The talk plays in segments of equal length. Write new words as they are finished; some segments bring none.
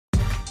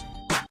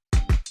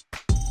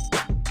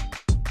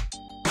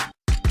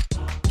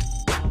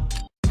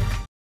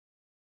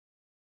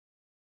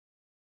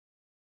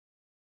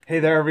Hey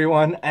there,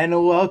 everyone,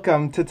 and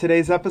welcome to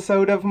today's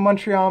episode of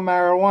Montreal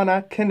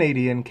Marijuana,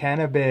 Canadian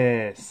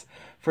Cannabis.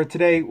 For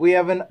today, we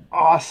have an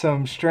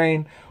awesome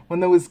strain,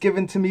 one that was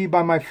given to me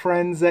by my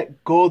friends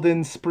at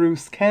Golden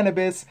Spruce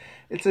Cannabis.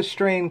 It's a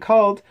strain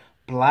called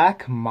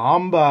Black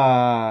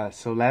Mamba.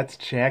 So let's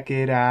check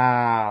it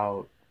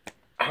out.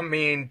 I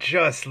mean,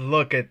 just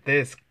look at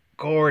this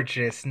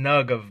gorgeous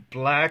nug of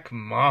Black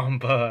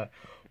Mamba.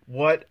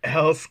 What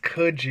else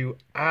could you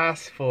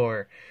ask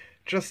for?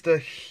 Just a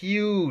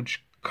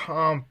huge,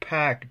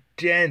 compact,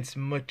 dense,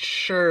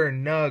 mature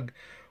nug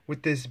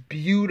with this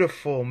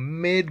beautiful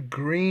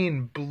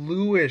mid-green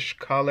bluish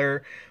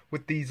color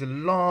with these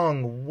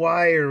long,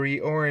 wiry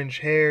orange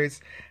hairs,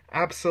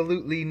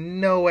 absolutely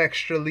no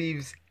extra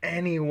leaves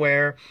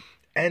anywhere,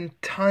 and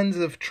tons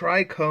of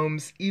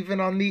trichomes even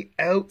on the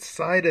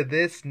outside of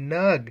this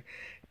nug.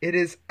 It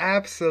is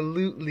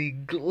absolutely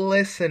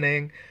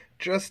glistening,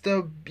 just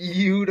a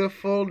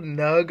beautiful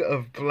nug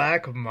of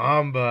Black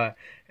Mamba,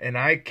 and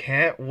I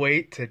can't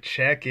wait to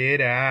check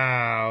it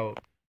out.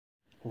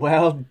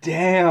 Well,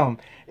 damn,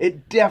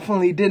 it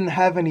definitely didn't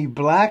have any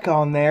black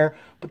on there,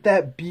 but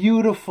that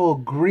beautiful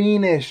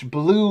greenish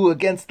blue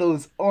against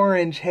those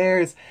orange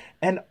hairs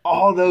and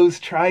all those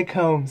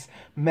trichomes.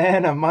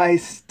 Man, am I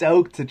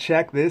stoked to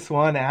check this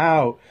one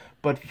out.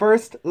 But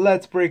first,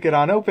 let's break it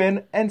on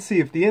open and see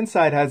if the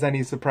inside has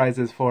any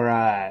surprises for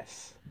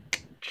us.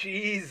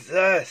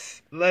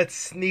 Jesus! Let's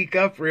sneak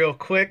up real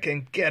quick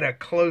and get a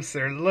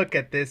closer look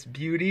at this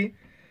beauty.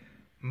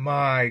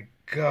 My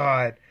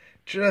God,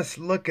 just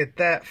look at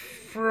that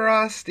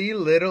frosty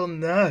little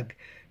nug,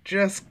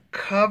 just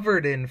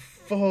covered in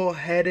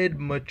full-headed,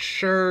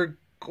 mature,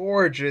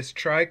 gorgeous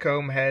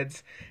trichome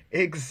heads.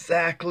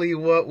 Exactly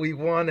what we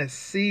want to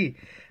see.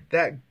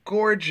 That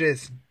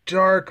gorgeous,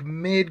 dark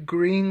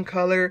mid-green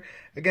color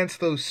against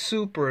those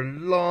super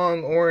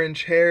long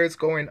orange hairs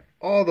going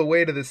all the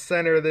way to the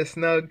center of this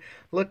nug,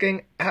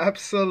 looking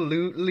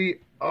absolutely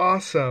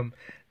awesome.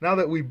 Now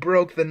that we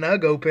broke the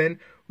nug open,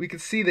 we can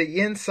see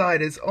the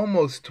inside is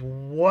almost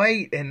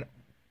white and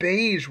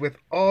beige with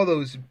all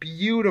those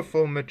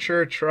beautiful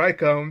mature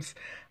trichomes.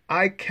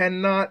 I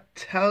cannot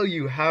tell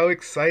you how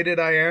excited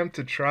I am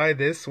to try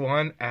this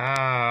one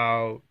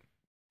out.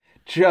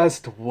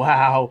 Just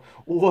wow,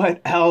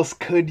 what else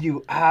could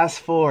you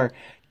ask for?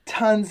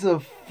 Tons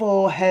of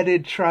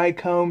full-headed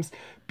trichomes,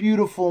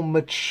 beautiful,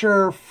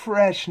 mature,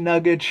 fresh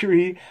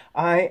nuggetry.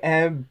 I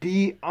am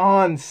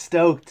beyond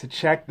stoked to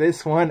check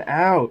this one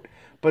out.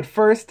 But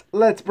first,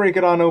 let's break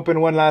it on open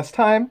one last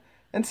time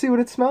and see what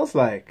it smells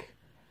like.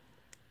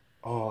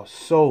 Oh,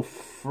 so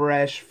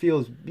fresh,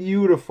 feels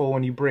beautiful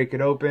when you break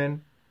it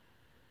open.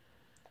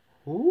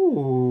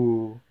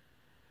 Ooh.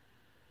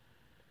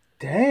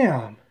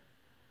 Damn.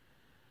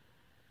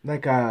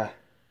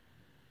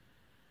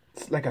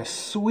 It's like a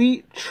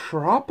sweet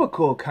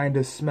tropical kind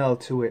of smell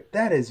to it.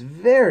 That is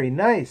very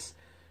nice.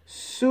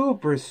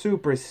 Super,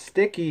 super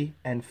sticky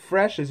and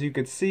fresh, as you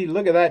could see.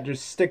 Look at that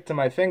just stick to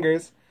my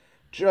fingers.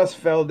 Just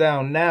fell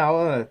down now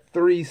on a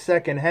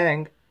 3-second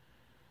hang.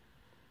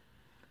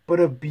 But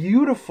a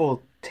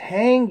beautiful,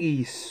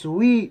 tangy,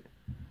 sweet.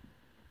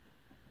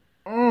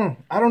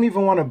 I don't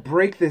even want to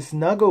break this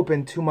nug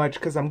open too much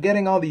because I'm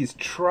getting all these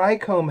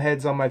trichome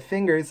heads on my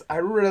fingers. I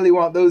really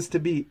want those to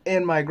be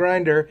in my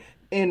grinder,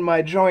 in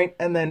my joint,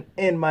 and then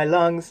in my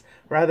lungs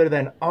rather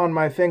than on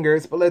my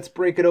fingers. But let's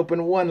break it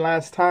open one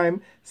last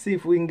time, see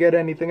if we can get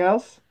anything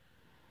else.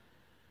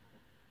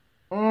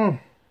 It's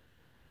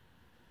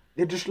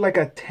just like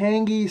a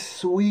tangy,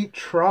 sweet,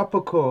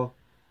 tropical.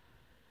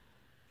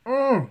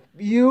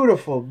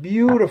 Beautiful,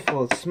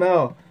 beautiful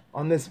smell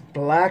on this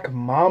Black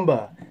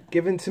Mamba,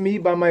 given to me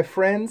by my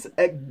friends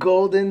at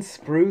Golden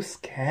Spruce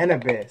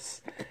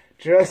Cannabis.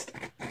 Just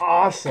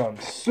awesome,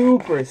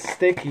 super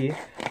sticky,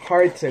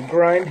 hard to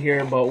grind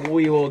here, but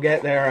we will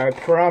get there, I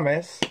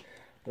promise.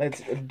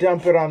 Let's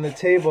dump it on the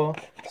table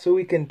so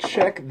we can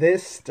check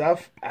this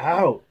stuff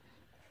out.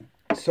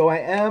 So I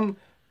am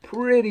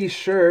pretty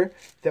sure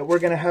that we're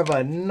going to have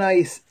a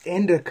nice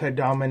indica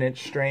dominant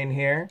strain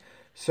here.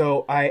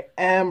 So I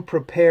am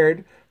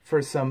prepared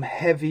for some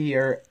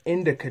heavier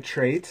indica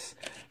traits,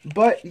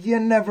 but you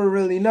never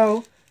really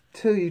know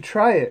till you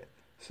try it.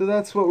 So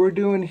that's what we're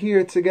doing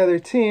here together,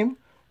 team.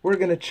 We're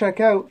going to check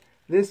out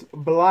this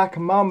Black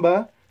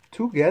Mamba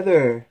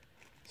together.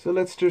 So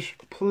let's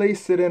just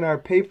place it in our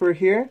paper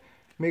here.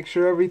 Make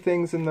sure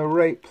everything's in the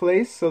right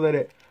place so that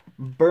it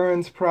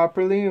burns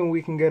properly and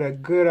we can get a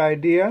good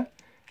idea.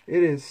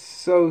 It is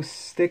so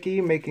sticky,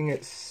 making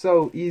it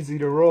so easy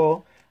to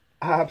roll.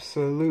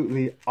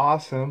 Absolutely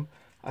awesome.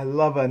 I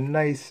love a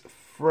nice,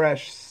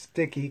 fresh,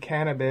 sticky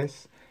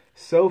cannabis.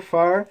 So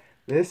far,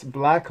 this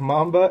Black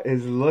Mamba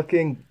is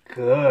looking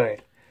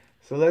good.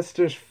 So let's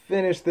just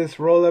finish this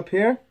roll up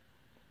here.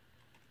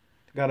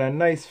 Got a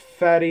nice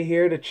fatty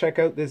here to check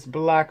out this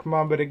Black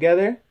Mamba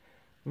together.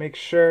 Make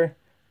sure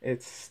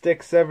it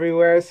sticks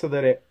everywhere so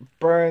that it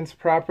burns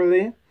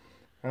properly.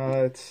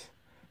 Let's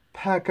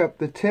pack up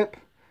the tip.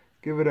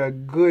 Give it a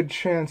good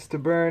chance to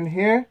burn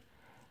here.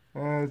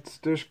 Let's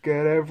just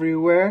get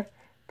everywhere,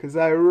 because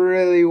I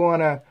really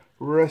want to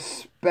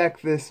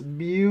respect this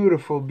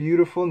beautiful,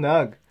 beautiful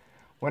nug.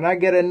 When I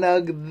get a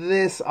nug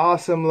this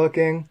awesome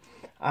looking,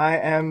 I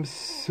am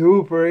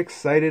super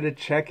excited to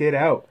check it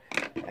out.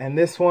 And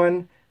this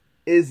one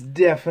is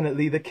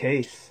definitely the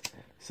case.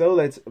 So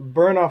let's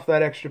burn off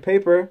that extra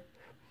paper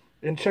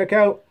and check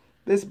out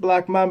this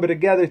Black Mamba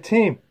together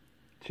team.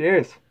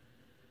 Cheers.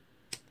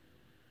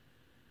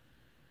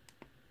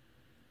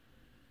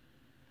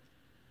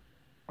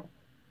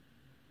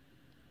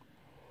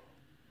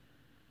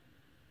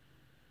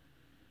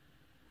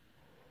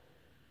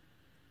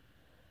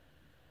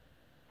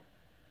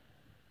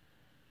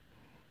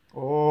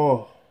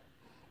 Oh,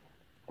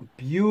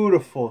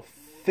 beautiful,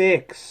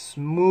 thick,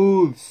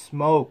 smooth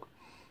smoke.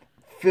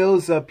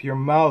 Fills up your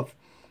mouth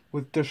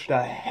with just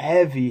a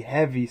heavy,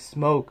 heavy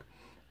smoke.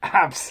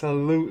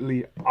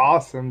 Absolutely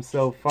awesome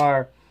so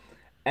far.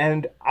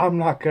 And I'm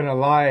not gonna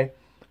lie,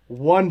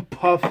 one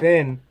puff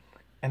in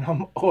and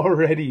I'm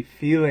already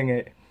feeling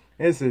it.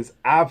 This is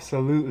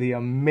absolutely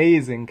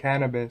amazing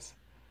cannabis.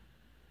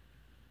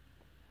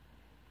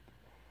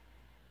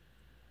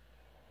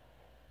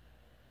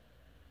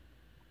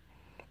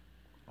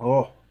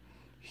 Oh,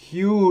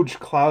 huge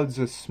clouds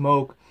of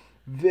smoke.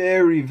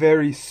 Very,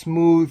 very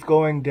smooth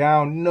going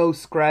down. No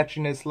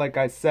scratchiness, like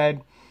I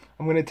said.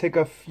 I'm going to take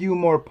a few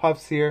more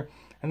puffs here,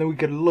 and then we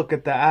could look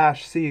at the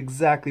ash, see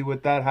exactly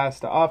what that has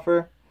to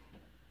offer.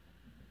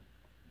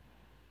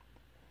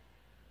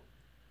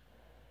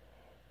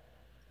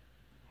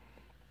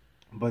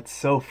 But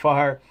so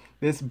far,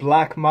 this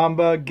Black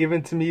Mamba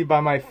given to me by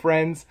my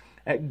friends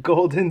at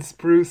Golden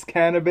Spruce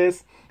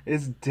Cannabis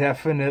is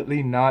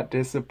definitely not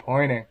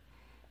disappointing.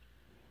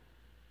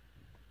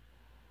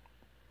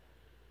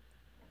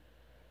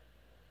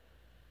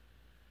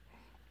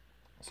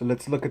 So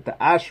let's look at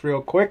the ash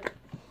real quick.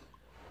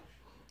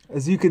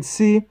 As you can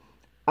see,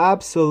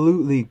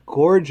 absolutely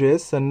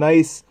gorgeous. A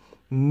nice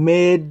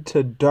mid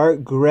to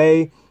dark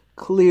gray,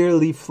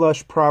 clearly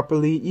flushed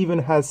properly, even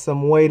has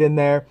some white in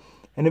there.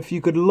 And if you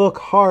could look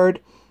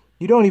hard,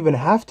 you don't even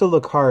have to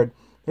look hard.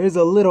 There's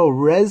a little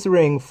res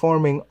ring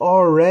forming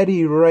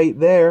already right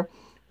there.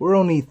 We're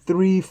only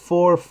 3,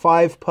 4,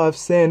 5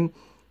 puffs in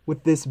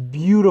with this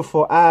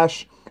beautiful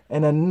ash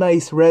and a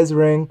nice res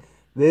ring.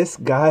 This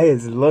guy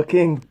is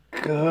looking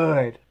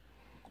good.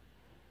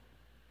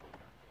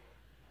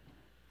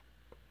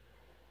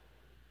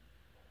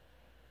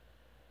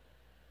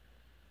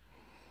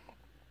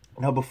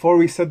 Now, before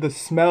we said the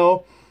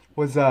smell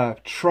was a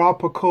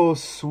tropical,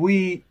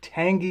 sweet,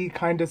 tangy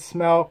kind of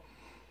smell.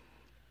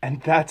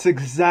 And that's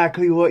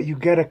exactly what you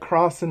get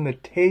across in the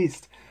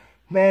taste.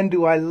 Man,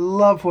 do I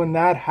love when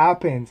that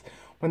happens.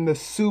 When the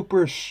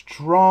super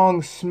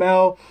strong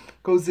smell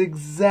goes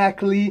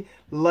exactly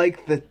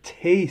like the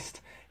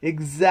taste.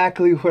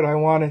 Exactly what I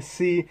want to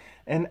see,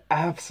 and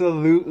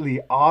absolutely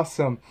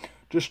awesome.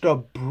 Just a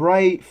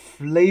bright,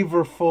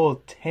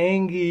 flavorful,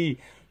 tangy,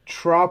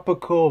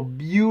 tropical,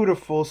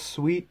 beautiful,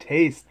 sweet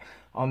taste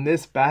on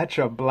this batch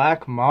of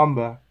Black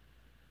Mamba.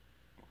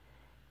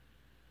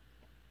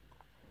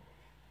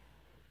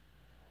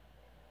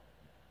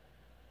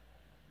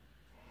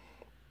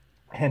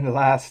 And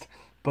last,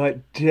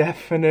 but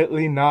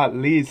definitely not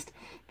least,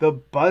 the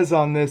buzz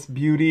on this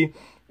beauty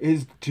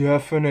is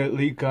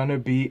definitely gonna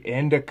be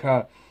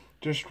indica.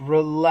 Just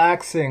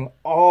relaxing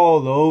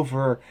all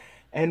over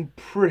and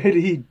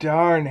pretty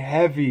darn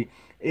heavy.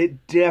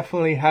 It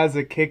definitely has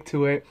a kick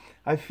to it.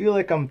 I feel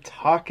like I'm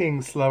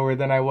talking slower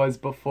than I was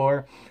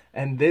before,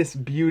 and this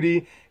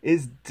beauty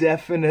is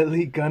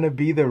definitely gonna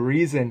be the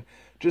reason.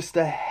 Just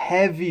a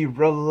heavy,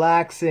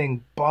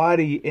 relaxing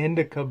body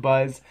indica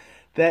buzz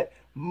that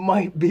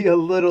might be a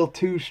little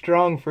too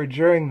strong for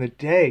during the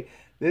day.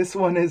 This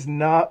one is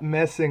not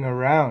messing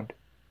around.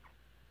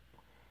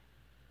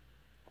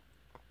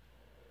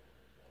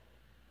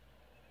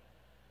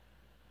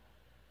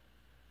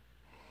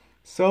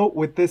 So,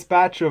 with this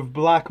batch of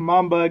Black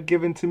Mamba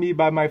given to me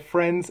by my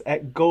friends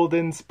at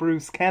Golden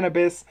Spruce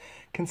Cannabis,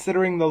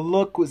 considering the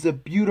look was a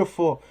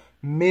beautiful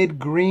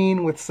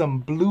mid-green with some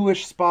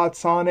bluish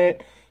spots on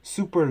it,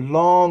 super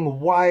long,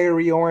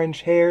 wiry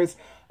orange hairs,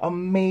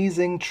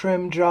 amazing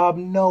trim job,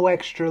 no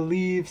extra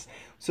leaves.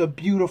 It's a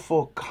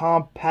beautiful,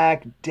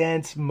 compact,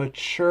 dense,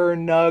 mature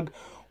nug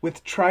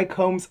with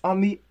trichomes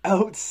on the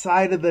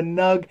outside of the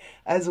nug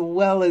as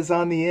well as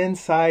on the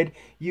inside.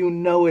 You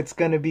know it's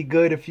going to be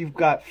good if you've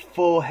got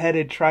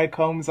full-headed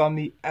trichomes on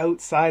the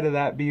outside of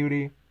that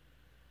beauty.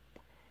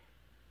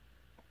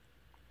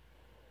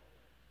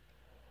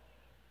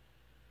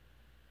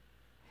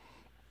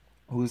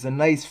 It was a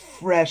nice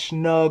fresh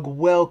nug,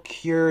 well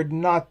cured,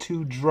 not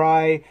too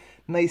dry,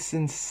 nice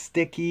and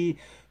sticky.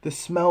 The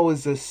smell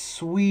was a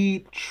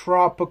sweet,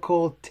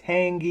 tropical,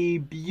 tangy,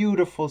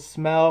 beautiful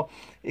smell,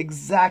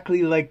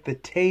 exactly like the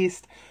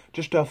taste.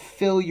 Just a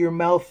fill your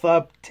mouth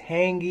up,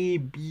 tangy,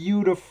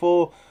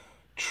 beautiful,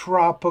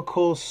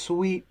 tropical,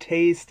 sweet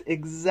taste,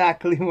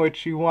 exactly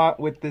what you want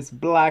with this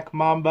Black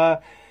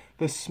Mamba.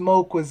 The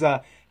smoke was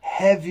a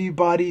heavy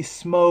body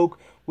smoke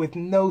with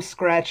no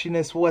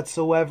scratchiness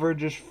whatsoever,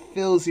 just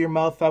fills your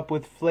mouth up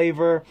with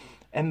flavor,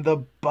 and the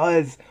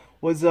buzz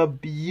was a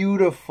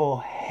beautiful,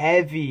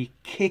 heavy,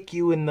 kick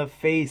you in the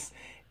face,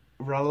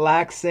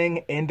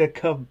 relaxing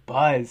indica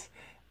buzz.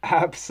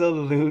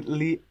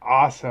 Absolutely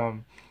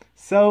awesome.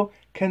 So,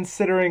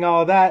 considering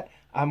all that,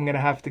 I'm going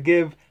to have to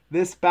give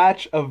this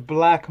batch of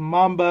Black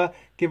Mamba,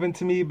 given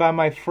to me by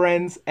my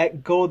friends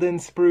at Golden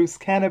Spruce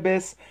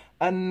Cannabis,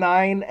 a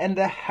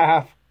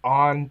 9.5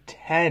 on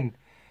 10.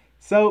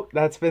 So,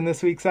 that's been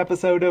this week's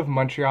episode of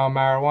Montreal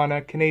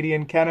Marijuana,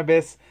 Canadian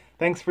Cannabis.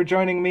 Thanks for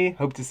joining me.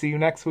 Hope to see you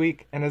next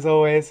week. And as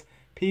always,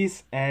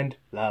 peace and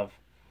love.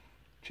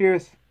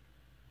 Cheers.